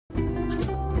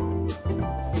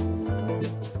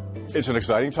It's an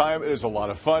exciting time. It is a lot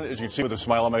of fun. As you can see with a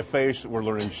smile on my face, we're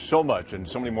learning so much and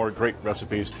so many more great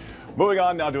recipes. Moving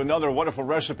on now to another wonderful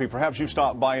recipe. Perhaps you've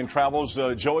stopped by in travels,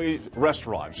 Joey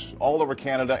restaurants all over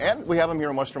Canada, and we have them here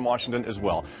in Western Washington as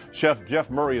well. Chef Jeff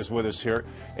Murray is with us here,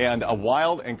 and a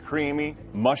wild and creamy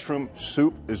mushroom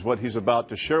soup is what he's about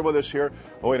to share with us here.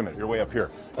 Oh, wait a minute, you're way up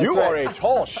here. You are a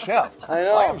tall chef. I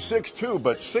know. I am 6'2",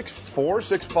 but 6'4",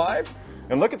 6'5"?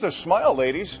 And look at the smile,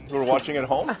 ladies, who are watching at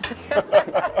home.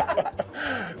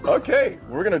 Okay,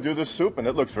 we're going to do this soup, and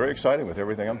it looks very exciting with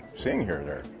everything I'm seeing here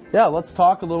today. Yeah, let's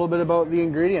talk a little bit about the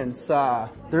ingredients.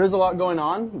 There is a lot going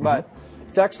on, but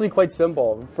it's actually quite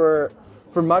simple. For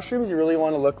mushrooms, you really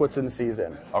want to look what's in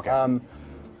season. Okay.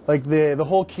 Like the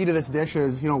whole key to this dish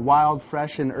is, wild,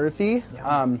 fresh, and earthy.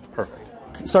 Yeah.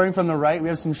 Perfect. Starting from the right, we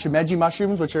have some shimeji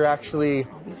mushrooms, which are actually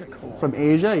from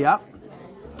Asia. Yeah.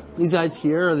 These guys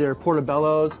here are their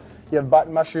portobellos. You have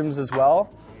button mushrooms as well.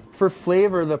 For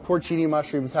flavor, the porcini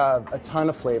mushrooms have a ton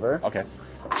of flavor. Okay.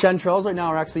 Chanterelles right now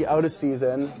are actually out of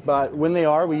season, but when they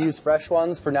are, we use fresh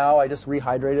ones. For now, I just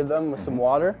rehydrated them with some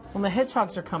water. Well, the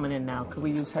hedgehogs are coming in now. Could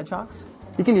we use hedgehogs?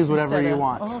 You can use whatever you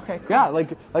want. Oh, okay, cool. Yeah,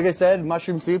 like I said,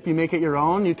 mushroom soup, you make it your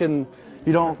own. You can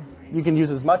use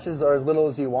as much as or as little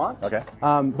as you want. Okay.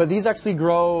 But these actually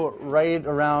grow right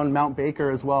around Mount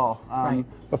Baker as well. Right.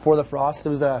 Before the frost, it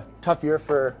was a tough year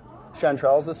for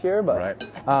chanterelles this year, but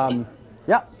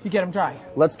yeah. You get them dry.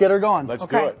 Let's get her going. Let's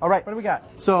do it. All right. What do we got?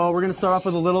 So we're going to start off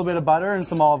with a little bit of butter and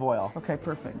some olive oil. Okay,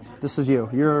 perfect. This is you.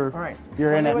 You're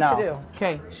in it now.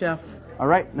 Okay, chef. All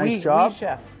right, nice job.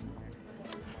 Chef.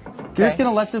 You're just going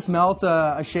to let this melt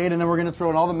a shade, and then we're going to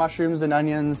throw in all the mushrooms and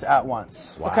onions at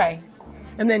once. Wow. Okay.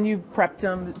 And then you prepped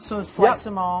them, so slice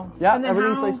them all. Yeah, and then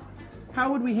everything's sliced. How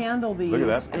would we handle these? Look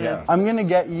at that. Yeah. I'm going to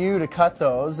get you to cut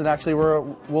those, and actually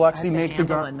we'll actually make the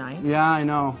handle a knife? Yeah, I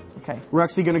know. Okay. We're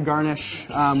actually going to garnish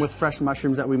with fresh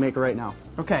mushrooms that we make right now.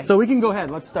 Okay. So we can go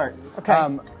ahead. Let's start. Okay.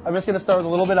 I'm just going to start with a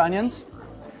little bit of onions.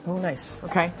 Oh, nice.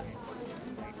 Okay.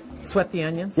 Sweat the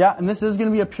onions. Yeah, and this is going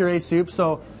to be a puree soup,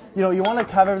 so you want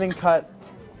to have everything cut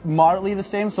moderately the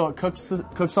same so it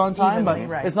cooks on time, Evenly, but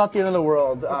right. it's not the end of the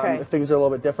world if things are a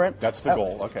little bit different. That's the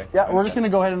goal. Okay. Yeah, we're just going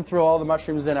to go ahead and throw all the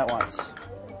mushrooms in at once.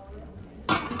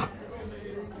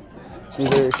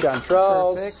 These are your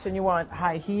chanterelles. Perfect. And you want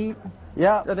high heat?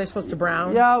 Yeah. Are they supposed to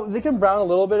brown? Yeah, they can brown a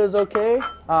little bit is okay.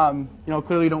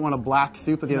 Clearly you don't want a black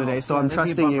soup at the end of the day, so I'm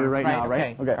trusting you right now,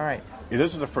 right? Okay. All right. Yeah,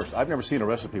 this is the first. I've never seen a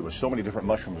recipe with so many different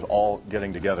mushrooms all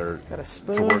getting together. Got a to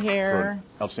spoon work here. for an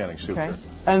outstanding soup. Okay. Here.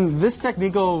 And this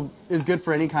technique is good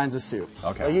for any kinds of soup.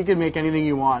 Okay. Like you can make anything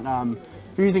you want.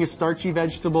 If you're using a starchy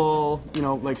vegetable,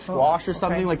 like squash or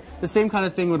something, like the same kind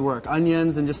of thing would work.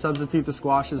 Onions, and just substitute the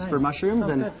squashes for mushrooms.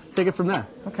 Sounds and good. take it from there.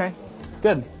 Okay.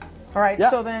 Good. All right, Yeah.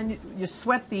 so then you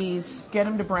sweat these, get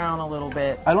them to brown a little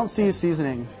bit. I don't see you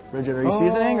seasoning, Bridget. Are you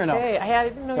seasoning or no? Okay, I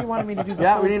didn't know you wanted me to do the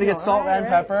Yeah, full we need to deal. get salt All right, and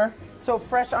pepper. So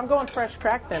fresh, I'm going fresh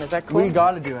cracked then, is that cool? We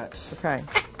got to do it. Okay.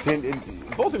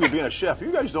 And both of you being a chef,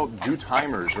 you guys don't do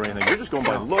timers or anything. You're just going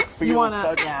by look, feel, You want to,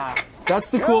 touch. yeah. That's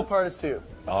the cool part of soup.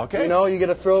 Okay. You get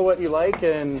to throw what you like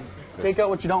and take out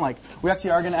what you don't like. We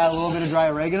actually are going to add a little bit of dry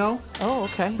oregano. Oh,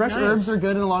 okay. Fresh herbs are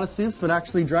good in a lot of soups, but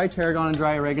actually dry tarragon and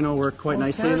dry oregano work quite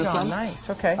nicely in this tarragon, one. nice,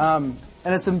 okay.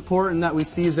 And it's important that we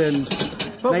season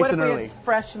but nice what if and we early. get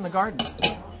fresh in the garden?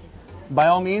 By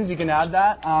all means, you can add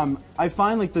that. I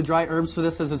find like the dry herbs for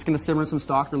this, as it's going to simmer some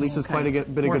stock, releases quite a bit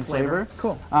of More good flavor.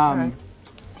 Cool. All right.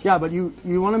 Yeah, but you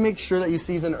want to make sure that you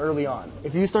season early on.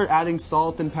 If you start adding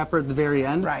salt and pepper at the very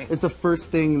end, it's the first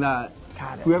thing that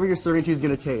whoever you're serving to is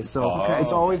going to taste. So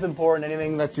it's always important.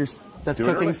 Anything that's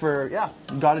cooking for,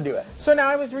 you got to do it. So now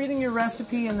I was reading your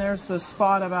recipe, and there's the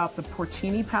spot about the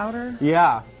porcini powder.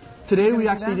 Yeah. Today we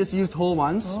actually just used whole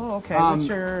ones. Oh,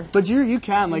 okay. But you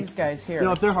can like these guys here.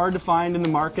 If they're hard to find in the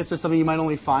markets or something, you might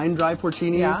only find dry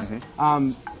porcinis.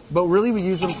 Yeah. But really, we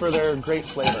use them for their great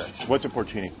flavor. What's a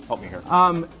porcini? Help me here.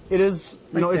 It is,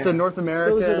 it's a North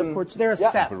American. Those are they're a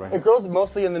set. It grows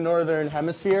mostly in the northern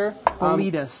hemisphere.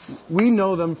 Boletus. We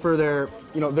know them for their,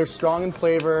 they're strong in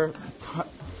flavor.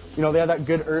 They have that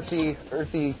good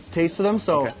earthy taste to them.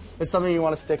 So it's something you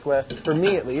want to stick with, for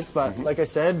me at least. But like I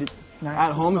said,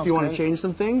 at home, if you want to change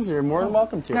some things, you're more than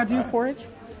welcome to. Now, do you forage?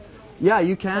 Yeah,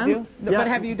 you can. Have you? Yeah. But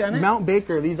have you done it? Mount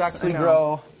Baker, these actually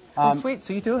grow. Oh, sweet.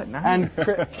 So you do it. Nice.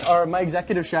 And my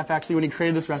executive chef, actually, when he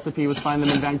created this recipe, was finding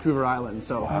them in Vancouver Island.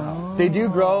 So they do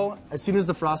grow. As soon as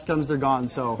the frost comes, they're gone.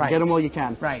 So get them while you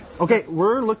can. Right. Okay,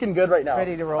 we're looking good right now.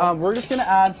 Ready to roll. We're just going to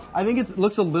add, I think it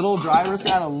looks a little dry. We're just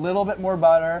going to add a little bit more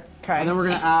butter. Okay. And then we're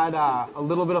going to add a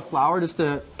little bit of flour just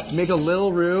to make a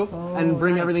little roux and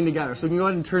bring everything together. So we can go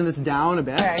ahead and turn this down a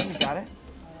bit. Okay, you got it.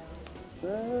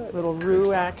 Little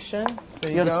roux action.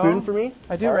 There you got a spoon for me?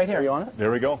 I do, right here. Are you on it?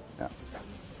 There we go. Yeah.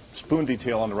 Spoon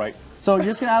detail on the right. So you're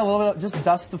just gonna add a little bit, just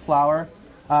dust of flour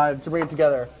to bring it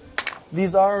together.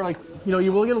 These are like, you know,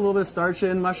 you will get a little bit of starch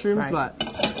in mushrooms, Right.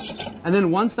 and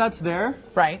then once that's there,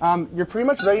 Right. You're pretty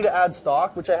much ready to add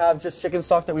stock, which I have just chicken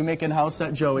stock that we make in-house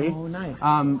at Joey. Oh, nice.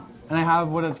 And I have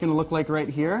what it's gonna look like right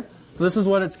here. So this is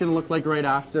what it's gonna look like right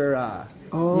after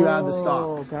you add the stock.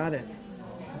 Oh, got it.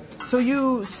 So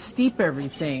you steep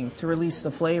everything to release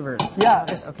the flavors. Yeah,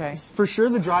 Okay. for sure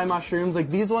the dry mushrooms, like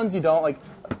these ones you don't, like,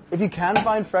 if you can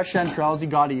find fresh chanterelles, you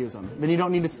gotta use them. Then you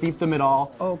don't need to steep them at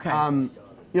all. Okay.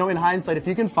 You know, in hindsight, if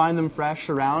you can find them fresh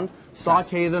around,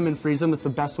 saute them and freeze them. It's the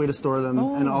best way to store them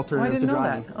and alternative to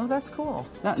drying. Oh, that's cool.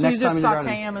 Yeah, so next you just time you're saute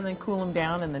gardening. them and then cool them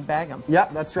down and then bag them. Yeah,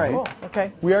 that's right. Cool.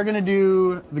 Okay. We are gonna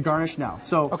do the garnish now.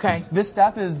 So this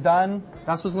step is done.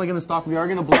 That's what's like in the stock. We are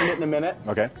gonna blend it in a minute.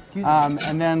 Okay. Excuse me.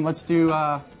 And then let's do.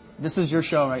 This is your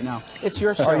show right now. It's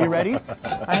your show. Are you ready?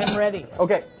 I am ready.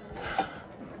 Okay.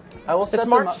 I will set It's them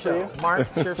Mark's up for you. show.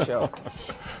 Mark's your show.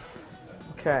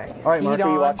 Okay. All right, Mark, Heat are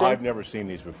you on. watching? I've never seen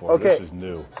these before. Okay. This is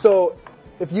new. So,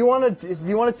 if you want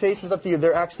to taste, it's up to you.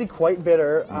 They're actually quite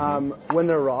bitter when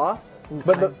they're raw,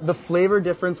 but the flavor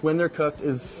difference when they're cooked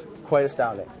is quite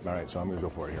astounding. All right, so I'm going to go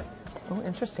for it here. Oh,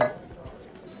 interesting.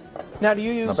 Now, do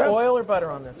you use bad. oil or butter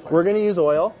on this one? We're going to use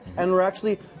oil, and we're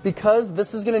actually, because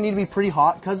this is going to need to be pretty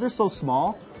hot, because they're so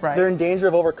small, they're in danger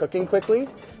of overcooking quickly.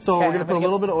 So we're going to put a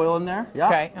little bit of oil in there. Yeah.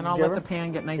 Okay, and I'll let the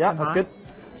pan get nice and hot. Yeah, that's good.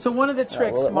 So one of the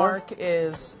tricks, roll it more. Mark,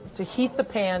 is to heat the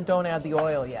pan, don't add the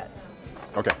oil yet.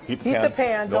 Okay, heat Heat the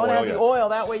pan, no don't add yet. the oil,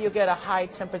 that way you get a high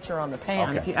temperature on the pan.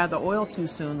 Okay. If you add the oil too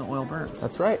soon, the oil burns.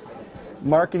 That's right.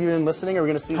 Mark, have you been listening? Are we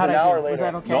going to season How'd I now do? or later? Was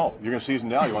that okay? No, you're going to season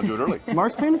now. You want to do it early.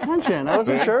 Mark's paying attention. I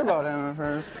wasn't sure about him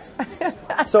at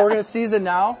first. So we're going to season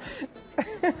now.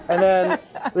 And then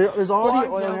there's already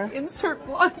Blonde oil joke. here. Insert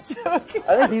blonde joke.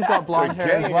 I think he's got blonde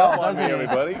hair as well, on me, doesn't he?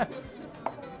 everybody.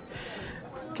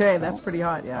 Okay, that's pretty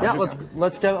hot, yeah. Yeah,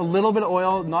 let's get a little bit of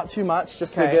oil, not too much,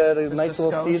 just to Okay. get a Just nice a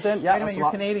little skosh. season. Yeah, Wait a minute, that's you're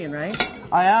lots. Canadian, right?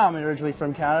 I am originally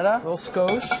from Canada. A little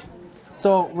skosh.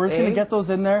 So we're just going Okay. to get those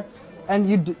in there, and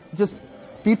you just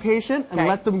be patient and Okay.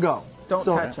 let them go. Don't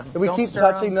so touch them. If we Don't keep stir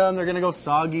touching them. them, they're going to go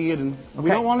soggy, and we Okay.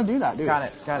 don't want to do that, do we? Got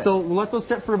it, got it. So we'll let those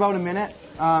sit for about a minute.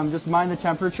 Just mind the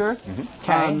temperature.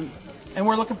 Okay. And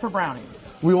we're looking for browning.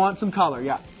 We want some color,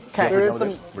 yeah. Okay. There We're is done some.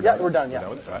 with this? Yeah, we're done. We're Yeah. done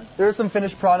with it, all right. There is some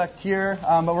finished product here,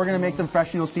 but we're going to make them fresh,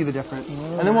 and you'll see the difference.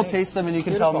 And then we'll taste them, and you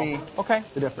can tell me Okay.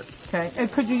 the difference. Okay. And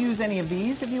could you use any of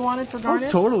these if you wanted for Oh, garnish?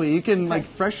 totally. You can, like,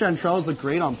 fresh chanterelles look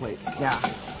great on plates. Yeah.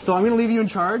 So I'm going to leave you in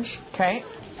charge. Okay.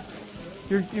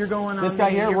 You're going on This guy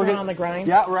here, you're we're going gonna, on the grind?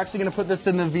 Yeah, we're actually going to put this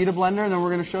in the Vita blender, and then we're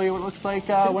going to show you what it looks like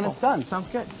when it's done. Sounds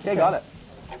good. Okay, got it.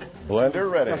 Blender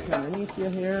ready. Underneath you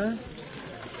here.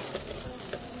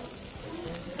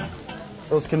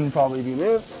 Those can probably be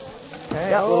moved. Okay.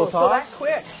 Yeah, little so that toss.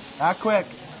 quick. That quick.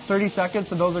 30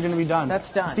 seconds, and those are going to be done.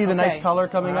 That's done. See the Okay. nice color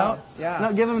coming Wow. out? Yeah.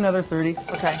 No, give them another 30.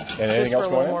 Okay. And anything Just else for a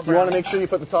going little in? more You want to brown. make sure you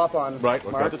put the top on. Right,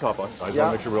 we've Mark. got the top on. I just Yeah.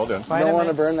 want to make sure we're all done. You don't want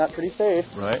to Vitamix. burn that pretty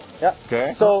face. Right. Yeah.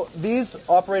 Okay. So these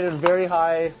operate at a very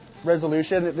high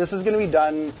resolution. This is going to be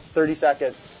done 30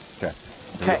 seconds. Okay.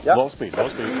 Okay. Yeah. Low speed, low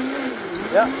speed.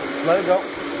 Yeah, let it go.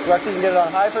 We actually can get it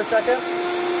on high for a second.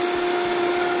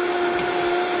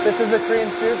 This is a cream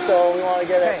soup, so we want to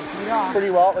get Okay, it heat on. pretty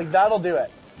well. Like, that'll do it.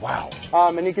 Wow.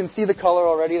 And you can see the color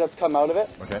already that's come out of it.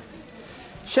 Okay.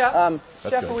 Chef, That's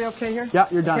Chef, good. are we okay here? Yeah,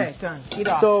 you're done. Okay, done. Heat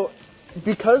off. So,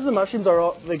 because the mushrooms are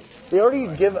all, like, they already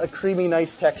give a creamy,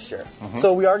 nice texture.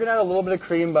 So we are going to add a little bit of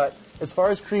cream, but as far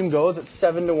as cream goes, it's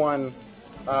 7-to-1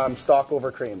 stock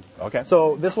over cream. Okay.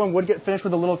 So this one would get finished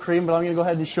with a little cream, but I'm going to go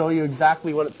ahead and show you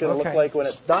exactly what it's going to Okay. look like when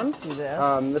it's done. Do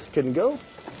this. This can go.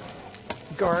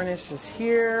 Garnish is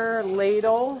here.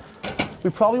 Ladle. We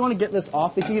probably want to get this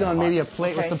off the heat on maybe a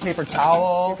plate with Okay. some paper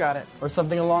towel. You got it. Or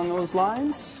something along those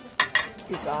lines.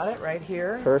 You got it right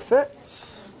here. Perfect.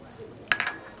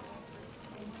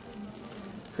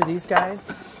 For these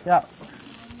guys. Yeah,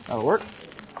 that'll work.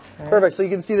 Perfect, so you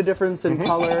can see the difference in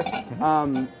color.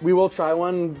 We will try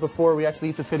one before we actually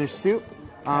eat the finished soup.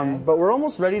 But we're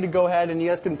almost ready to go ahead, and you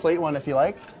guys can plate one if you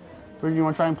like. Or do you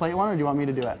want to try and plate one, or do you want me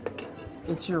to do it?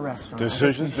 It's your restaurant.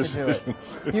 Decisions, I think you should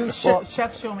do it. You,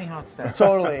 chef, show me how it's done.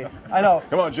 Totally. I know.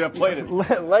 Come on, Jeff, plate it.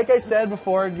 Like I said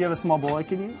before, do you have a small bowl I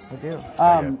can use? I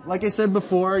do. Like I said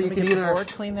before, you me can get the either board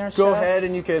clean there, go Chef? ahead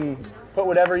and you can put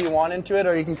whatever you want into it,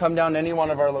 or you can come down to any one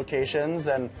of our locations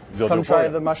and They'll come do it for try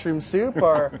you. the mushroom soup.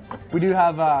 Or we do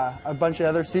have a bunch of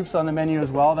other soups on the menu as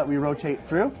well that we rotate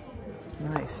through.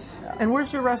 Nice. And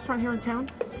where's your restaurant here in town?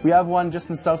 We have one just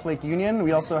in South Lake Union.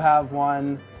 We also have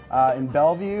one in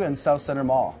Bellevue and South Center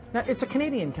Mall. Now, it's a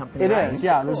Canadian company, It right? is,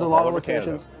 yeah. There's a lot All of over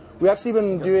Canada. locations. We've actually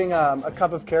been doing a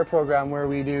cup of care program where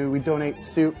we donate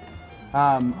soup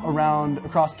around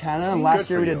across Canada. And last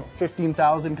for year we you. did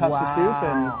 15,000 cups of soup,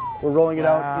 and we're rolling it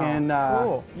out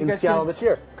Cool. You in guys Seattle can- this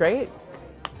year. Great.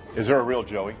 Is there a real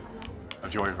Joey? A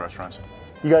Joey's Restaurants?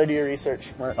 You got to do your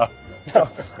research, Mark.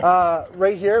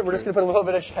 Right here, we're just going to put a little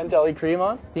bit of Chantilly cream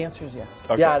on. The answer is yes.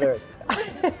 Okay. Yeah, there is.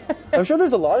 I'm sure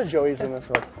there's a lot of Joey's in this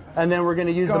one. And then we're going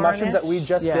to use the mushrooms that we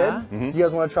just did. Mm-hmm. You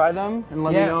guys want to try them and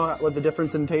let me Yes. know what the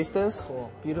difference in taste is?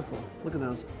 Cool. Beautiful. Look at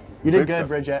those. You did Big good, stuff.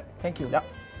 Bridget. Thank you. Yeah.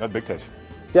 That's big taste.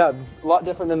 Yeah, a lot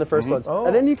different than the 1st ones. Oh.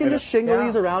 And then you can And just shingle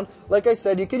these around. Like I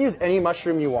said, you can use any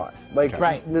mushroom you want. Like,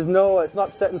 Right. there's no, it's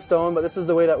not set in stone, but this is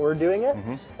the way that we're doing it.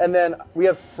 And then we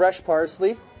have fresh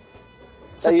parsley.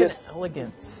 Such you an just-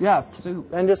 elegant Yeah, soup.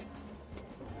 and just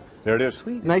There it is.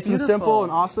 Sweet. nice and Beautiful. simple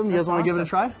and awesome. You guys That's want to give it a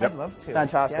try? awesome. I'd love to.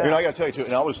 Fantastic. You know, I got to tell you too.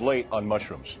 And I was late on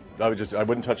mushrooms. I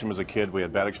wouldn't touch them as a kid. We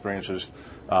had bad experiences.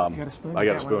 got a spoon? I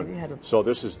You got a got one? You spoon. had a- So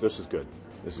this is good.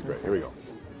 This is great. Here we go.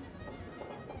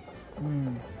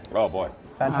 Oh boy.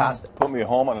 Fantastic. Put me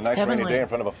home on a nice rainy Heavenly. day in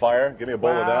front of a fire. Give me a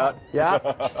bowl of Wow. that. Yeah.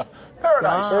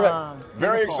 Paradise. Perfect.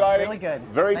 Very Beautiful. exciting. Really good.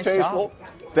 Very Nice tasteful. job.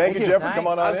 Thank you, you. Jeff, for Nice.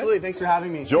 coming on Absolutely. Thanks for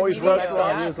having me. Joey's Yeah,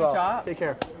 Restaurant. You as good well. job. Take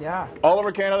care. Yeah. All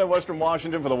over Canada, Western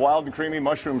Washington for the wild and creamy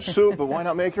mushroom soup, but why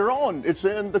not make your own? It's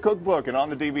in the cookbook and on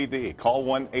the DVD. Call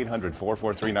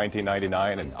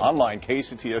 1-800-443-1999 and online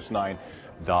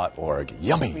kcts9.org.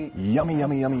 Yummy, yummy,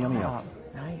 yummy, yummy, yummy, yummy.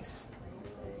 Nice.